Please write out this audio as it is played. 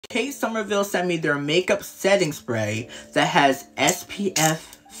Kate Somerville sent me their makeup setting spray that has SPF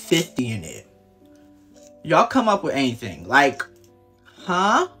 50 in it. Y'all come up with anything. Like,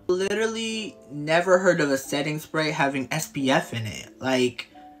 huh? Literally never heard of a setting spray having SPF in it. Like,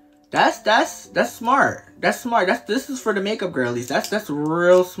 that's smart. That's smart. This is for the makeup girlies. That's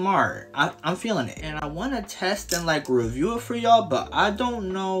real smart. I'm feeling it. And I want to test and like review it for y'all, but I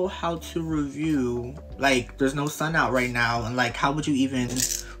don't know how to review. Like, there's no sun out right now, and like, how would you even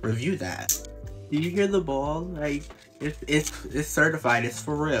review that? Do you hear the ball? Like, it's certified. It's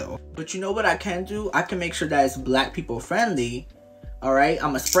for real. But you know what I can do? I can make sure that it's black people friendly. All right, I'm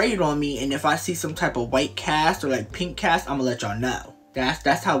gonna spray it on me, and if I see some type of white cast or like pink cast, I'm gonna let y'all know.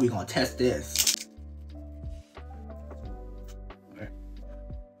 That's how we gonna test this. Okay.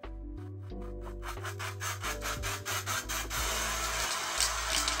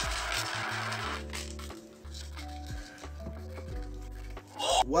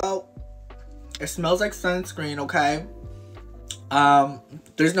 Well, it smells like sunscreen, okay?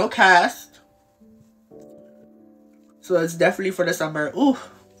 There's no cast, so it's definitely for the summer. Ooh,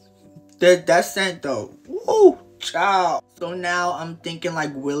 that scent though. Ooh, child. So now I'm thinking, like,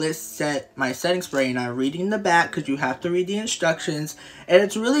 will it set my setting spray? And I'm reading the back because you have to read the instructions, and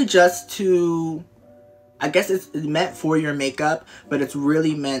it's really just to, I guess it's meant for your makeup, but it's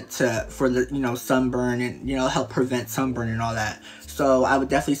really meant for the, you know, sunburn and, you know, help prevent sunburn and all that. So I would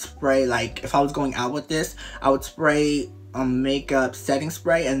definitely spray, like, if I was going out with this, I would spray makeup setting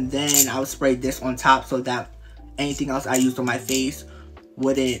spray, and then I would spray this on top so that anything else I used on my face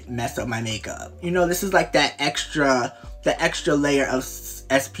wouldn't mess up my makeup. You know, this is like the extra layer of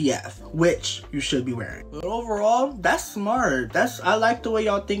SPF, which you should be wearing. But overall, that's smart. I like the way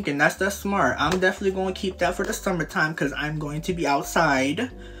y'all thinking. That's smart. I'm definitely going to keep that for the summertime because I'm going to be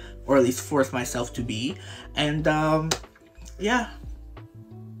outside, or at least force myself to be. And yeah,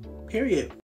 period.